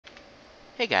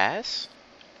Hey guys,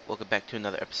 welcome back to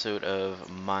another episode of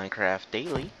Minecraft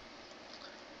Daily.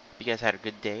 You guys had a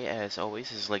good day, as always.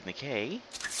 This is LegnaK,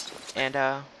 and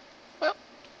well,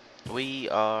 we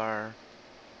are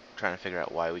trying to figure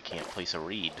out why we can't place a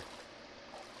reed.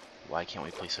 Why can't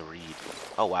we place a reed?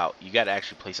 Oh wow, you gotta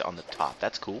actually place it on the top.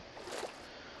 That's cool.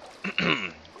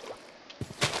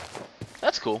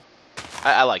 That's cool.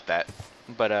 I like that.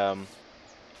 But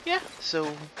yeah.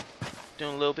 So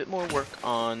doing a little bit more work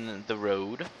on the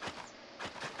road.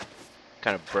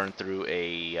 Kind of burned through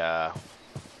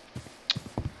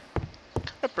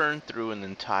an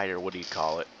entire, what do you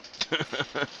call it?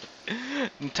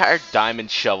 Entire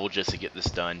diamond shovel just to get this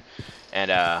done.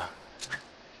 And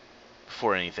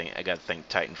before anything, I gotta thank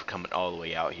Titan for coming all the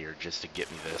way out here just to get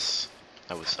me this.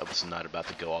 I was not about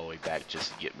to go all the way back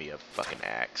just to get me a fucking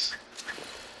axe.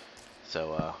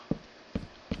 So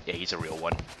yeah, he's a real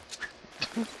one.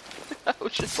 I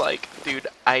was just like, dude,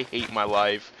 I hate my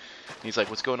life. And he's like,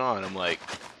 what's going on? I'm like,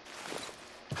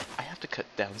 I have to cut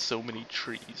down so many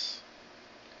trees.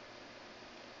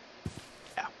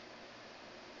 Yeah.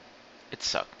 It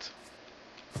sucked.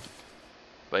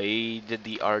 But he did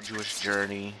the arduous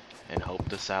journey and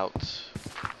helped us out.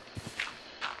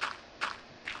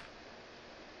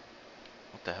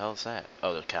 What the hell is that?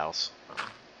 Oh, the cows.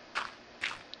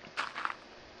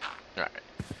 Alright.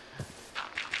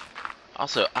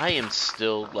 Also, I am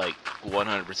still like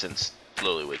 100%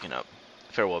 slowly waking up.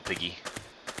 Farewell, Piggy.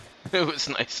 It was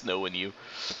nice knowing you.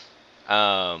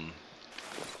 Yeah,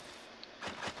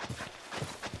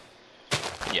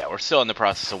 we're still in the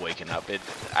process of waking up.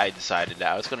 I decided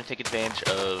that I was going to take advantage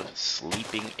of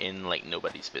sleeping in like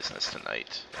nobody's business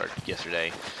tonight, or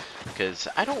yesterday, because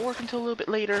I don't work until a little bit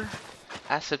later.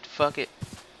 I said, fuck it.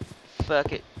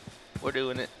 Fuck it. We're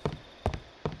doing it.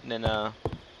 And then,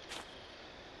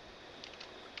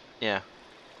 yeah.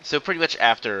 So pretty much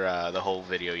after the whole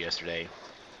video yesterday,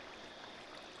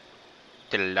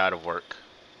 did a lot of work.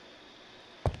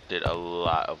 Did a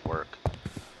lot of work.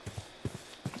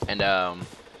 And,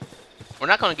 we're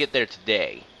not going to get there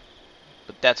today,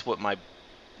 but that's what my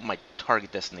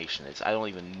target destination is. I don't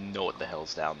even know what the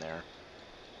hell's down there.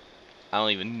 I don't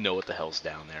even know what the hell's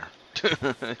down there.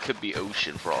 It could be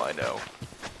ocean for all I know.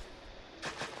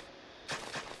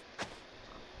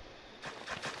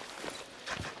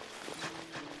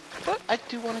 But I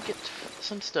do want to get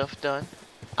some stuff done.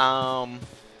 I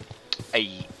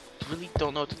really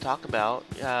don't know what to talk about.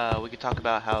 We could talk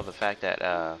about how the fact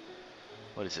that,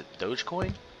 what is it,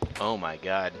 Dogecoin? Oh my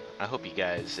god. I hope you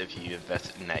guys, if you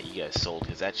invested in that, you guys sold,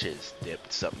 because that shit is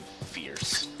dipped something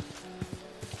fierce.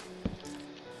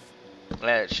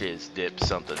 That shit is dipped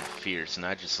something fierce, and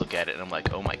I just look at it and I'm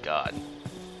like, oh my god.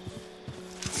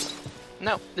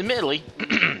 Now, admittedly,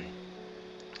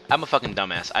 I'm a fucking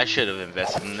dumbass. I should have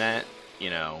invested in that,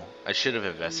 you know. I should have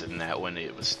invested in that when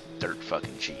it was dirt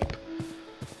fucking cheap.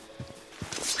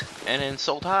 And then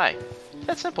sold high.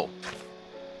 That's simple.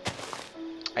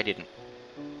 I didn't.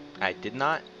 I did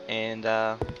not, and do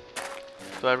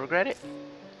I regret it?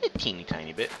 A teeny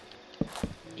tiny bit.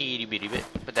 Itty bitty bit,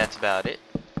 but that's about it.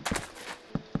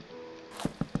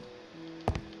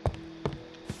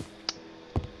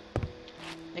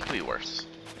 It could be worse.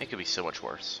 It could be so much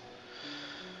worse.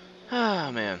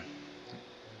 Ah, man.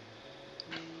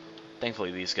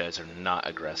 Thankfully, these guys are not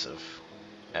aggressive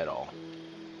at all.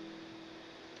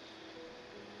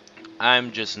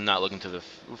 I'm just not looking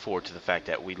forward to the fact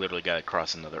that we literally gotta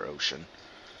cross another ocean.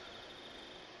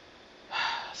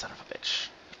 Son of a bitch.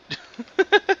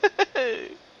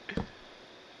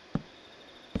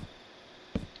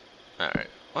 Alright,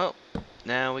 well,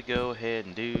 now we go ahead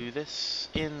and do this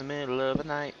in the middle of the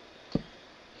night.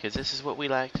 Because this is what we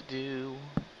like to do.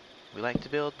 We like to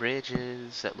build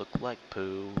bridges that look like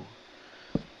poo.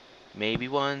 Maybe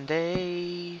one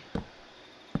day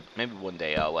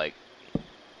I'll like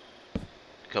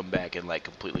come back and like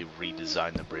completely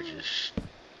redesign the bridges.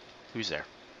 Who's there?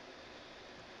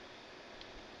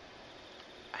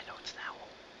 I know it's an owl.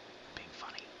 I'm being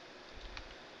funny.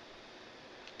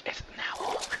 It's an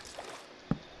owl.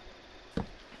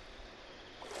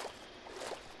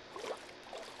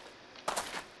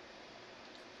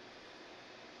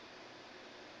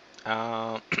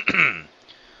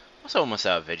 Also almost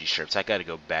out of veggie strips. I gotta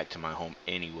go back to my home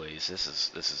anyways. This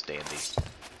is dandy.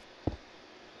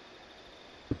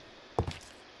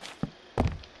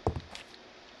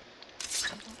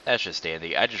 That's just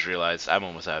dandy. I just realized I'm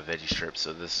almost out of veggie strips,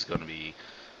 so this is gonna be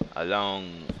a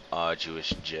long, arduous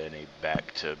journey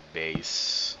back to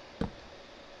base.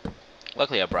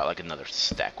 Luckily I brought like another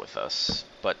stack with us,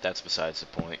 but that's besides the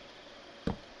point.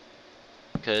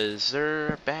 Because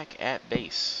they're back at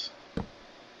base.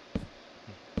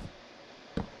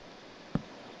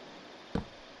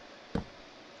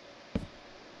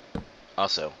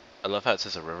 Also, I love how it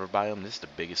says a river biome. This is the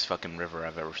biggest fucking river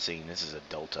I've ever seen. This is a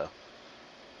delta.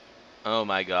 Oh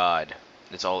my god.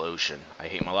 It's all ocean. I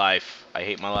hate my life. I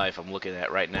hate my life. I'm looking at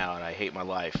it right now and I hate my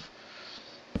life.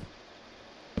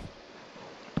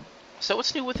 So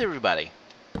what's new with everybody?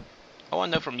 I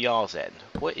want to know from y'all's end.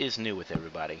 What is new with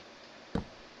everybody?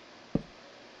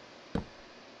 I'm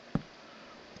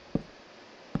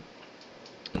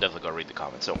definitely going to read the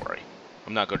comments. Don't worry.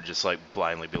 I'm not going to just like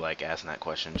blindly be like asking that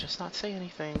question. Just not say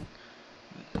anything.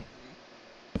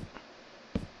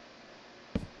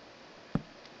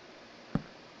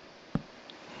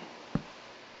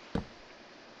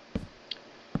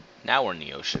 Now we're in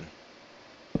the ocean.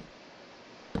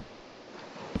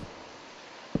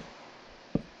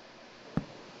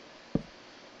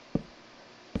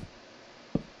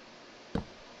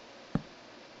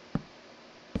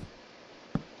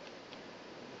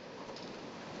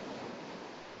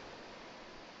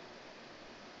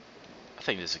 I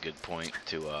think this is a good point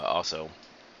to also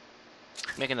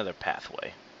make another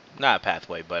pathway. Not a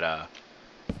pathway, but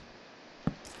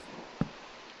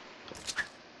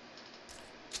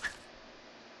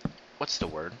what's the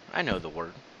word? I know the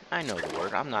word. I know the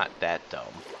word. I'm not that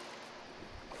dumb.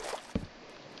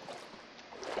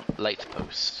 Light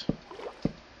post.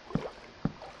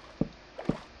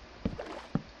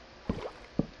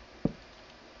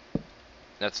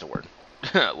 That's the word.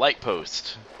 Light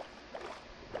post.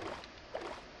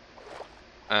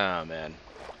 Oh man.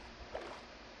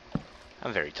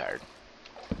 I'm very tired.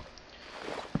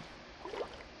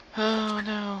 Oh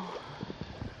no.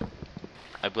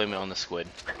 I blame it on the squid.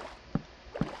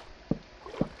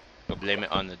 I blame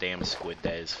it on the damn squid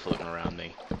that is floating around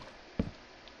me.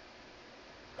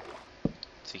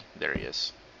 See, there he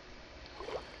is.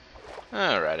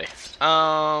 Alrighty.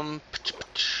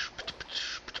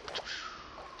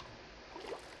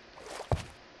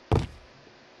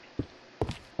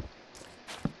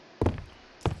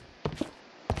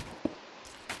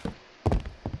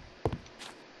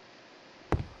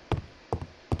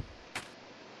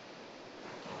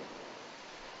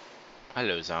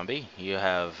 Hello, zombie. You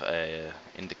have a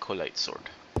indicolite sword.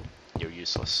 You're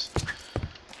useless.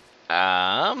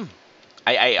 I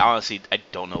honestly, I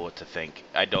don't know what to think.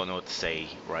 I don't know what to say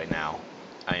right now.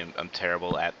 I'm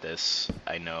terrible at this.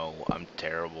 I know I'm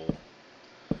terrible.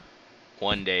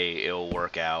 One day it'll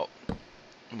work out,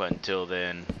 but until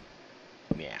then,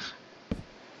 yeah.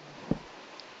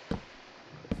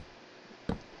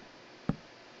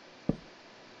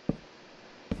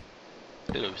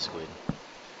 Hello, squid.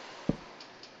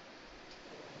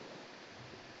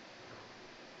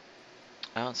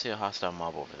 I don't see a hostile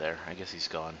mob over there. I guess he's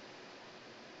gone.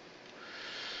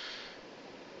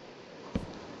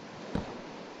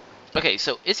 Okay,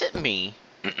 so is it me?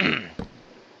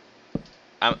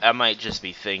 I might just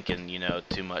be thinking, you know,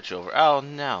 too much over. Oh,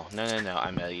 no.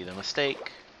 I made a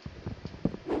mistake.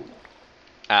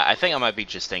 I think I might be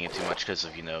just thinking too much because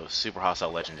of, you know, super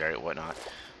hostile legendary and whatnot.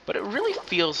 But it really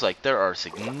feels like there are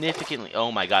significantly...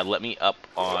 Oh my god, let me up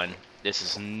on... This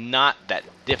is not that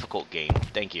difficult game.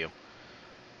 Thank you.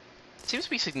 It seems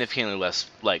to be significantly less,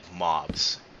 like,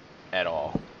 mobs at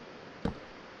all.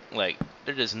 Like,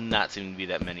 there does not seem to be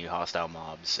that many hostile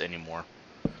mobs anymore.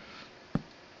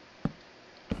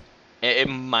 It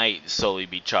might solely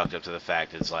be chalked up to the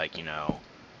fact it's like, you know,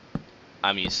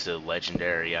 I'm used to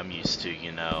legendary, I'm used to,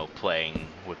 you know, playing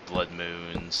with blood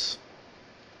moons.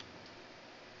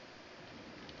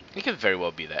 It could very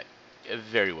well be that,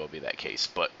 case,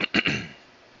 but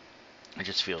it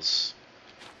just feels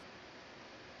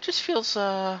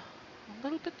a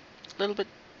little bit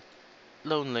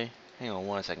lonely. Hang on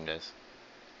 1 second, guys.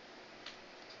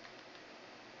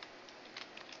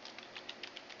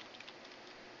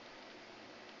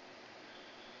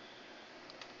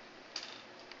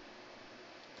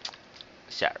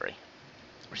 Sorry.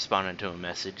 Responding to a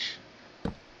message.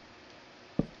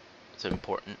 It's an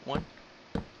important one.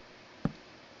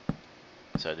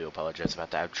 So I do apologize about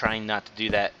that. I'm trying not to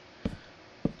do that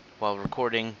while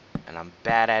recording, and I'm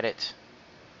bad at it.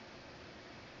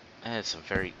 And it's a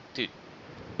very... Dude,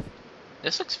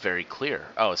 this looks very clear.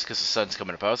 Oh, it's because the sun's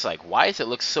coming up. I was like, why does it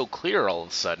look so clear all of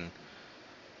a sudden?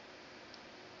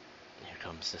 Here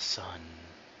comes the sun.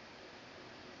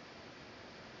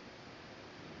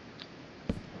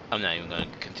 I'm not even going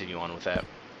to continue on with that.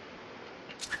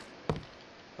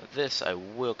 But this, I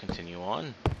will continue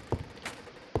on.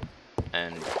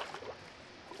 And...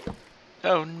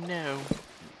 Oh no.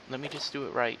 Let me just do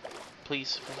it right.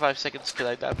 Please, for 5 seconds, could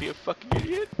I not be a fucking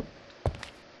idiot?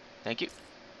 Thank you.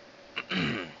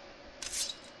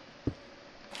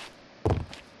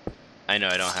 I know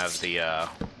I don't have the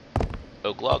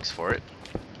oak logs for it,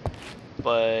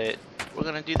 but we're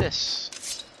gonna do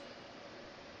this.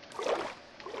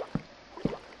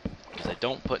 Because I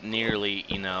don't put nearly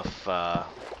enough, oh,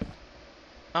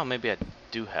 maybe I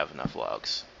do have enough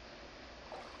logs.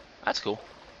 That's cool.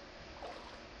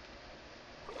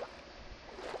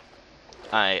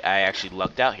 I actually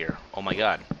lucked out here. Oh my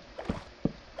god.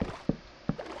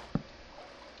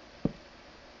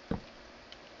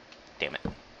 Damn it.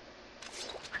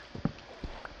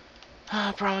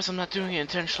 I promise I'm not doing it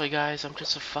intentionally, guys. I'm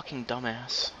just a fucking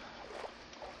dumbass.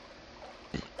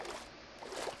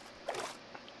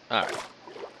 Alright.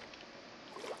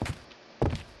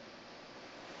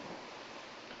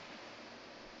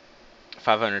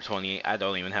 $528. I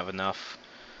don't even have enough.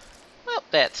 Well,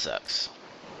 that sucks.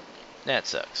 That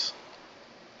sucks.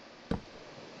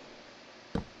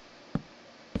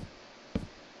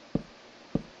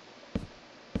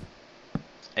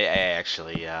 I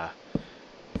actually, I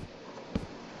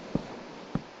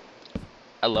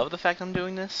love the fact I'm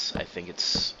doing this. I think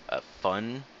it's a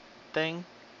fun thing.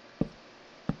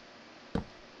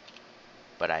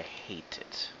 But I hate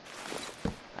it.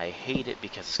 I hate it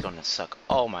because it's going to suck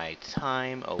all my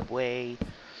time away.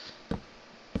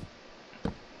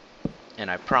 And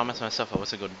I promised myself I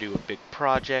wasn't going to do a big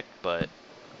project, but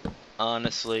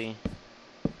honestly,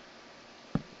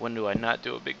 when do I not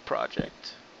do a big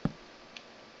project?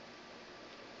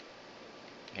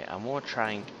 Okay, I'm gonna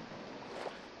try and...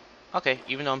 Okay,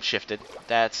 even though I'm shifted,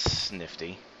 that's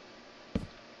nifty.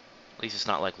 At least it's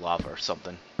not like lava or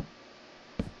something.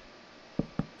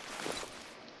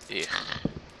 Ugh.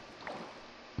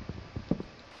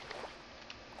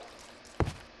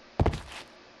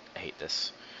 I hate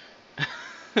this.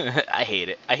 I hate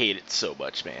it. I hate it so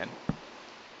much, man.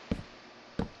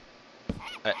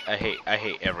 I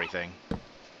hate everything.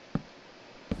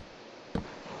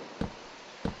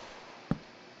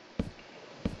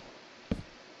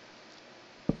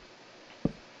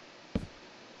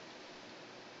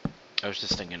 I was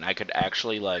just thinking I could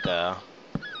actually like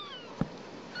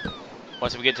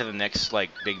once we get to the next like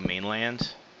big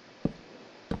mainland,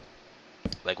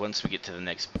 like once we get to the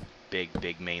next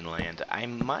big mainland, I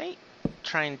might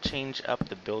try and change up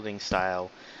the building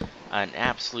style an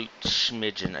absolute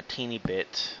smidgen, a teeny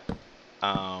bit.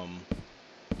 I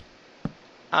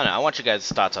don't know, I want you guys'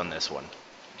 thoughts on this one,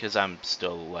 because I'm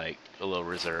still, like, a little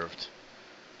reserved.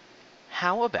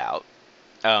 How about,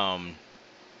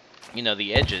 you know,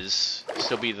 the edges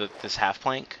still be this half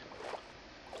plank,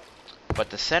 but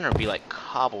the center be like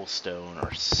cobblestone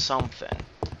or something.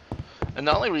 And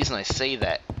the only reason I say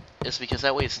that is because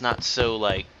that way it's not so,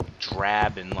 like,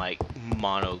 drab and, like,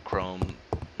 monochrome,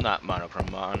 not monochrome,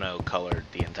 monocolored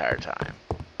the entire time.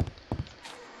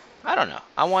 I don't know.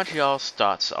 I want y'all's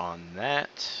thoughts on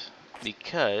that,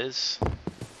 because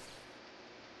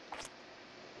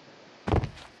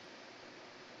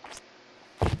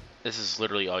this is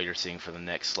literally all you're seeing for the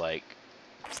next, like,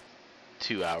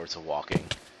 2 hours of walking.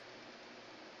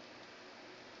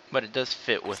 But it does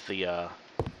fit with the,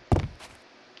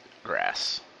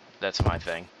 grass. That's my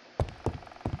thing.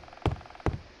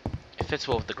 It fits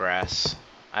well with the grass.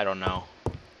 I don't know.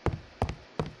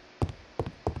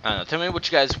 I don't know. Tell me what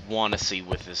you guys want to see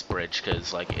with this bridge,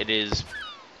 because, like, it's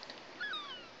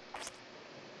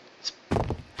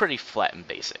pretty flat and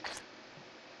basic.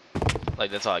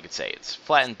 Like, that's all I could say. It's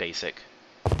flat and basic.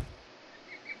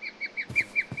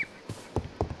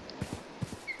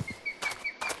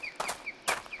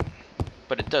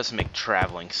 But it does make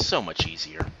traveling so much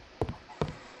easier.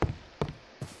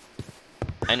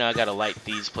 I know I gotta light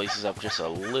these places up just a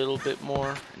little bit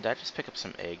more. Did I just pick up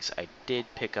some eggs? I did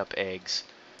pick up eggs.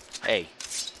 Hey,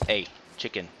 hey,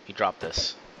 chicken, you dropped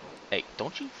this. Hey,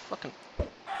 don't you fucking...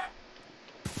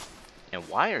 And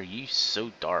why are you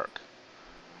so dark?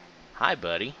 Hi,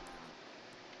 buddy.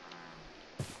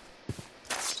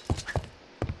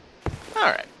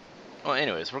 Alright. Well,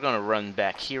 anyways, we're gonna run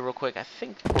back here real quick. I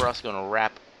think we're also gonna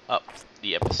wrap up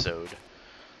the episode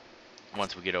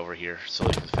once we get over here. So,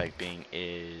 like, the fact being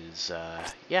is,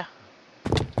 yeah.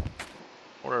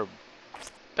 We're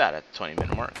about at the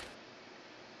 20-minute mark.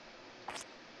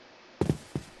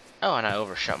 Oh, and I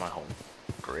overshot my home.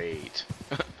 Great.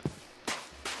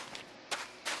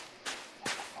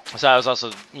 So I was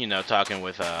also, you know, talking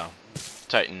with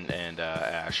Titan and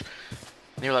Ash.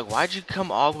 And they were like, why'd you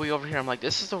come all the way over here? I'm like,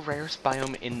 this is the rarest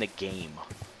biome in the game.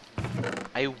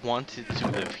 I wanted to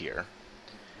live here.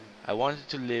 I wanted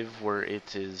to live where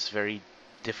it is very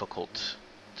difficult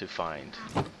to find.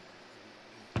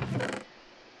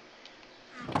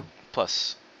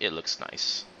 Plus, it looks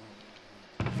nice.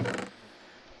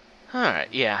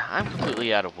 Alright, yeah, I'm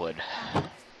completely out of wood.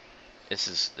 This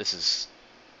is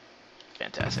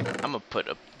Fantastic. I'm gonna put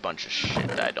a bunch of shit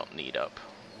that I don't need up.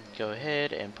 Go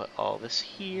ahead and put all this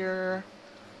here.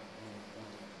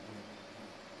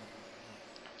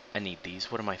 I need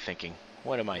these. What am I thinking?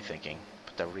 What am I thinking?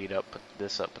 Put the reed up, put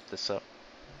this up, put this up.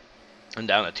 I'm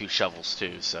down to 2 shovels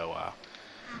too, so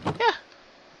yeah.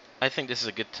 I think this is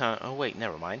a good time. Oh wait,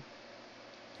 never mind.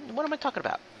 What am I talking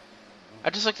about?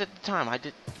 I just looked at the time. I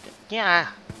did. Yeah.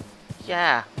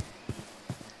 Yeah.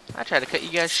 I tried to cut you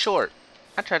guys short.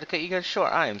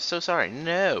 I am so sorry.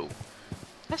 No.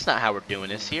 That's not how we're doing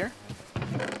this here.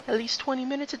 At least 20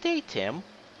 minutes a day, Tim.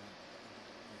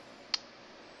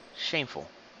 Shameful.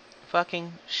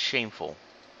 Fucking shameful.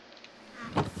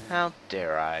 How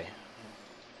dare I?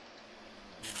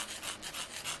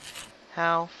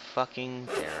 How fucking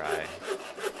dare I?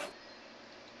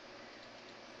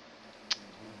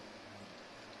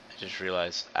 I just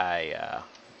realized yeah.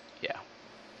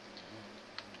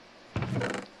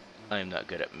 I'm not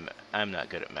good at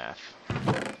math.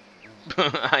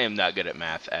 I am not good at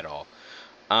math at all.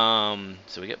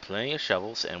 So we get plenty of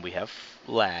shovels, and we have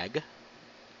lag.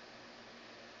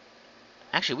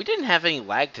 Actually, we didn't have any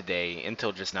lag today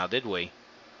until just now, did we?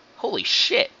 Holy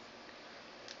shit!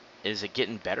 Is it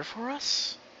getting better for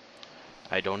us?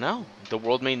 I don't know. The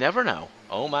world may never know.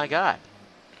 Oh my god.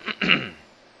 We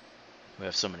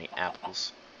have so many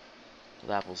apples.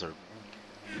 Those apples are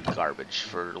garbage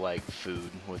for, like,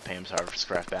 food with Pam's Harvest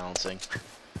Craft balancing.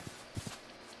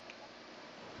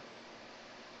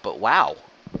 But wow.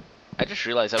 I just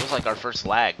realized that was like our first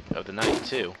lag of the night,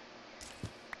 too.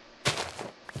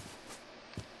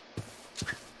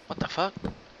 What the fuck?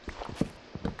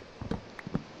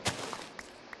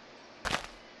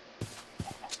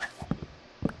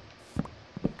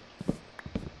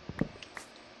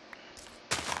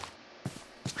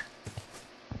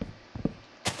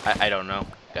 I don't know,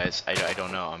 guys. I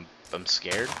don't know. I'm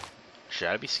scared. Should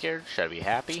I be scared? Should I be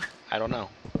happy? I don't know.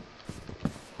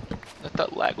 I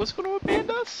thought lag was going to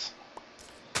abandon us.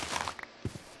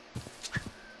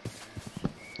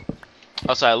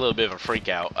 Also, I had a little bit of a freak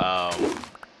out.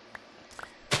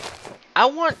 I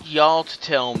want y'all to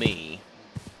tell me.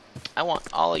 I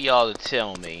want all of y'all to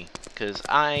tell me, because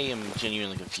I am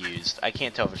genuinely confused. I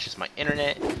can't tell if it's just my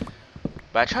internet.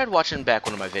 But I tried watching back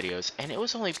one of my videos, and it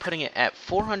was only putting it at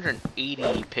 480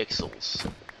 pixels.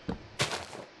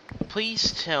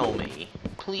 Please tell me.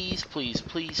 Please, please,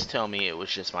 please tell me it was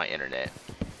just my internet.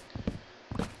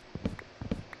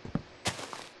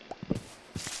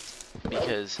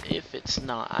 Because if it's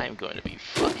not, I'm going to be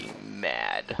fucking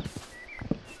mad.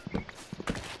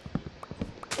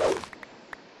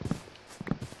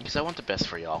 Because I want the best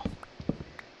for y'all.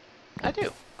 I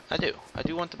do. I do. I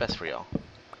do want the best for y'all.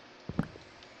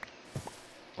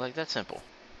 Like, that's simple.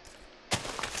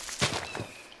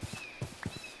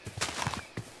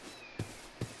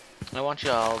 I want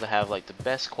y'all to have, like, the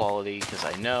best quality, because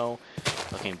I know,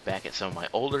 looking back at some of my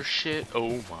older shit,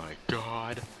 oh my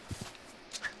god.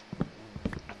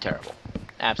 Terrible.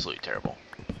 Absolutely terrible.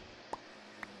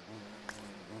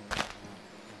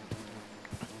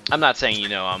 I'm not saying, you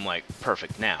know, I'm, like,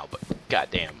 perfect now, but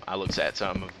goddamn, I looked at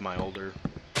some of my older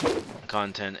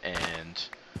content, and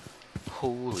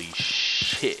holy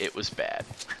shit, it was bad.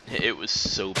 It was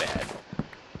so bad.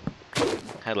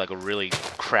 Had, like, a really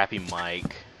crappy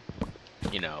mic.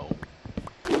 You know,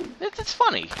 it's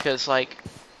funny because, like,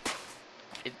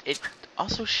 it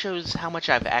also shows how much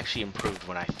I've actually improved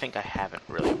when I think I haven't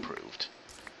really improved.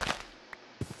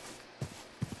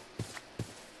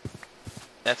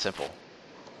 That's simple.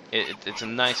 It's a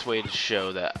nice way to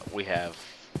show that we have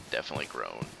definitely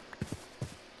grown.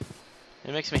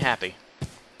 It makes me happy.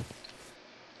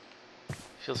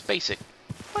 Feels basic,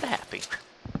 but happy.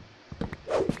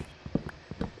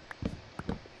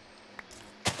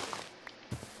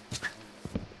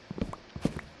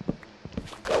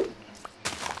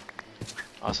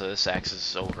 Also, this axe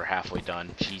is over halfway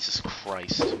done. Jesus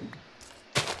Christ.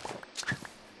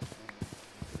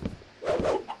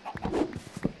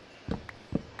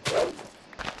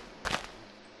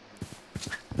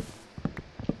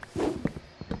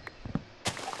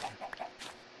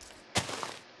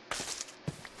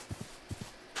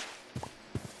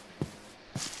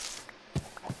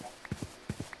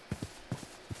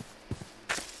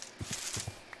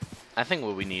 I think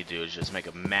what we need to do is just make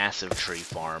a massive tree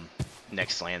farm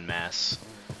next landmass.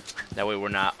 That way we're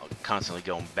not constantly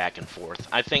going back and forth.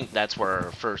 I think that's where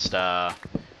our first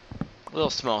little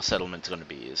small settlement's going to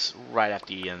be, is right after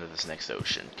the end of this next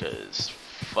ocean, because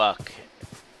fuck.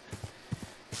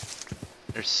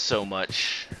 There's so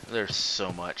much.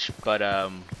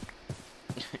 But,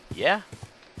 yeah.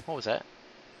 What was that?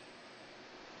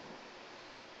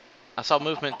 I saw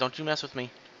movement. Don't you mess with me.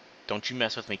 Don't you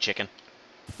mess with me, chicken.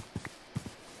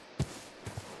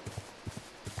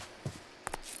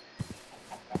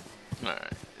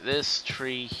 Alright, this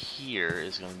tree here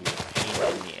is going to be a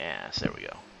pain in the ass. There we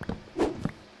go.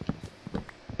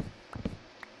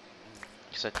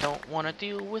 Because I don't want to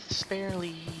deal with spare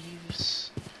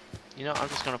leaves. You know, I'm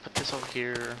just going to put this over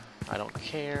here. I don't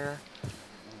care.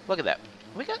 Look at that.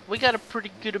 We got a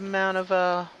pretty good amount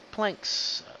of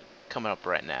planks coming up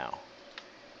right now.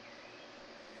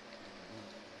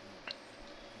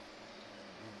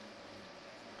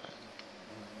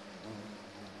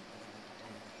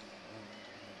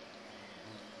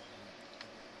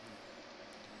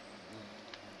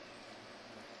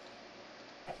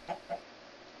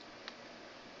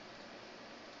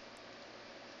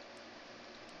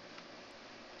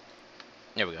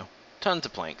 There we go. Tons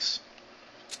of planks.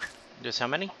 Just how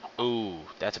many? Ooh,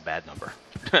 that's a bad number.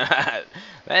 That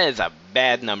is a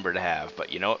bad number to have,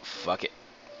 but you know what? Fuck it.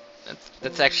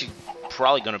 That's actually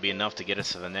probably going to be enough to get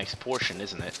us to the next portion,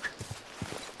 isn't it?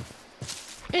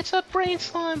 It's a brain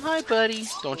slime. Hi, buddy.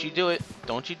 Don't you do it.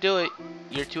 Don't you do it.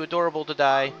 You're too adorable to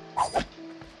die.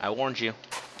 I warned you.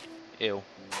 Ew.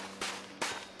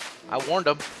 I warned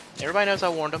him. Everybody knows I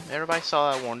warned him. Everybody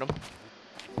saw I warned him.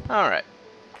 Alright.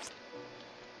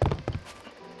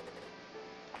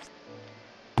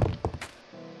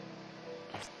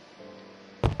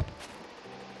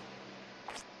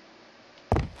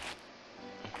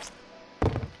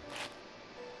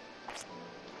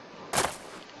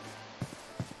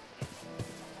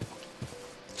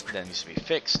 That needs to be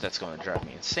fixed. That's going to drive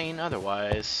me insane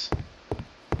otherwise.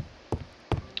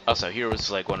 Also, here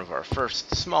was like one of our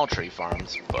first small tree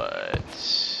farms, but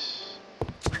it's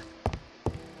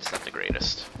not the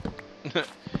greatest.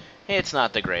 It's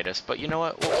not the greatest, but you know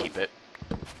what? We'll keep it.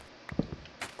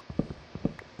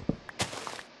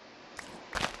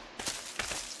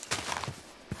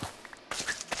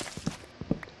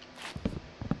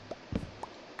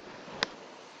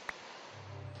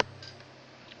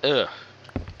 Ugh.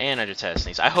 And I just had a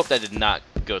sneeze. I hope that did not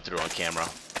go through on camera.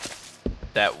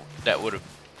 That would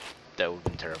have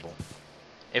been terrible.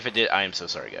 If it did, I am so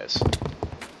sorry, guys.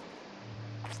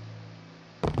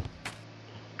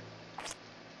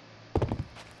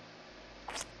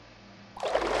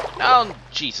 Oh,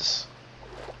 Jesus.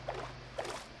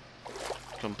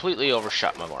 Completely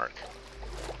overshot my mark.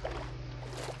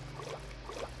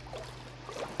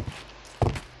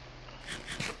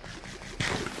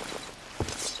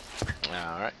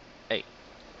 Alright. Hey.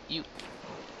 You.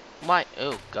 My.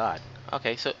 Oh, God.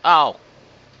 Okay, so. Oh.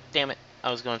 Damn it.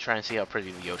 I was going to try and see how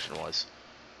pretty the ocean was.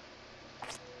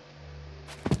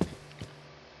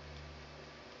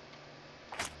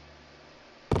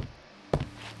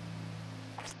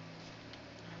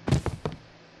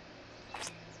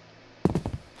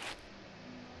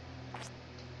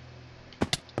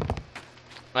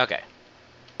 Okay.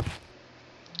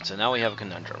 So now we have a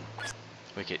conundrum.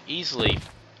 We could easily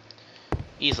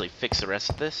fix the rest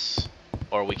of this,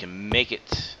 or we can make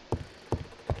it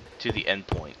to the end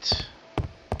point.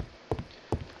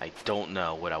 I don't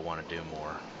know what I want to do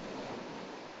more.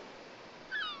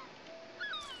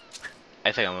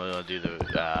 I think I'm going to do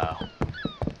the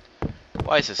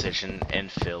wise decision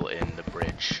and fill in the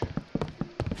bridge.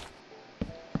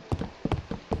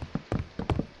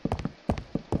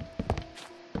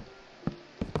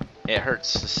 It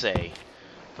hurts to say,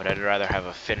 but I'd rather have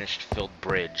a finished filled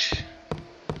bridge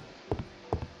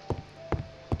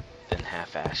than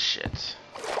half-ass shit.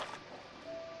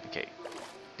 Okay,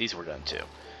 these were done too.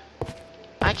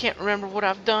 I can't remember what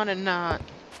I've done and not.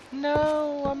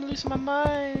 No, I'm losing my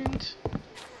mind.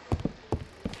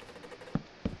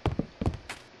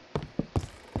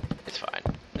 It's fine.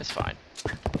 It's fine.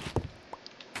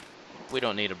 We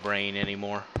don't need a brain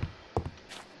anymore.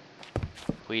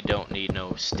 We don't need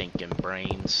no stinking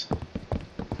brains.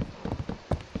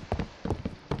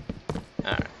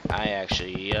 Alright, I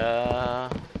actually,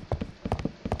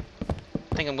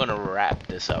 think I'm gonna wrap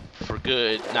this up for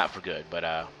good. Not for good,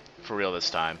 but, for real this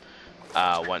time,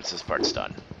 once this part's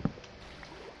done.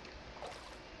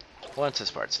 Once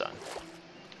this part's done.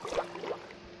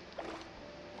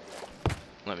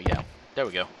 Let me go. There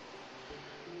we go.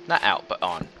 Not out, but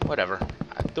on. Whatever.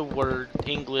 The word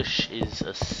English is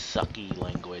a sucky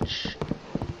language.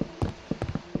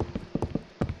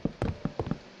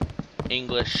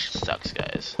 English sucks,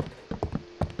 guys.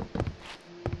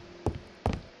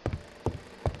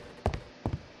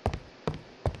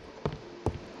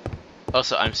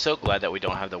 Also, I'm so glad that we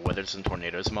don't have the Withers and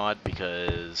Tornadoes mod,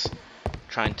 because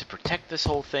trying to protect this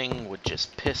whole thing would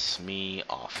just piss me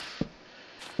off.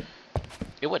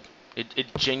 It would.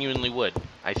 It genuinely would.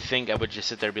 I think I would just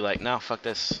sit there and be like, no, fuck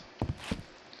this.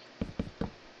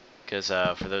 Because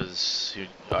for those who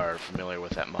are familiar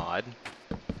with that mod,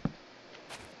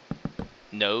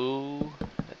 know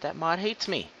that that mod hates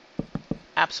me.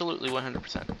 Absolutely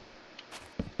 100%.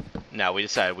 Now, we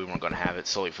decided we weren't going to have it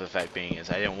solely for the fact being is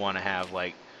I didn't want to have,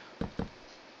 like,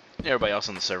 everybody else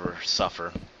on the server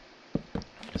suffer.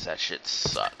 Because that shit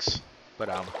sucks. But,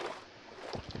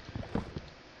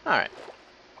 alright.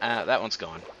 That one's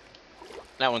gone.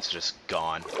 That one's just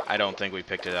gone. I don't think we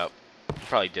picked it up.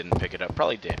 Probably didn't pick it up.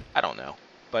 Probably did. I don't know.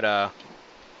 But,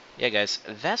 yeah, guys,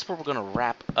 that's where we're going to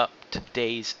wrap up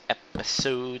today's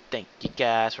episode. Thank you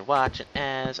guys for watching,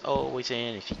 as always,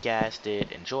 and if you guys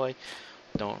did enjoy,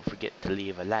 don't forget to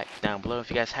leave a like down below. If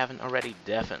you guys haven't already,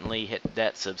 definitely hit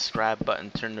that subscribe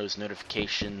button, turn those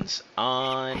notifications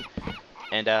on,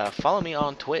 and follow me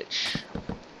on Twitch.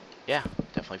 Yeah,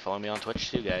 definitely follow me on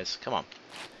Twitch too, guys. Come on.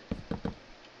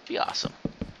 Be awesome.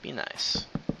 Be nice.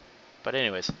 But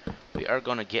anyways, we are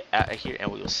going to get out of here,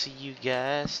 and we will see you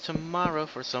guys tomorrow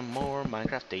for some more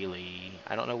Minecraft Daily.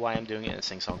 I don't know why I'm doing it in a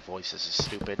sing-song voice. This is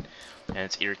stupid, and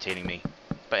it's irritating me.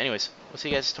 But anyways, we'll see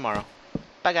you guys tomorrow.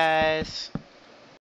 Bye, guys!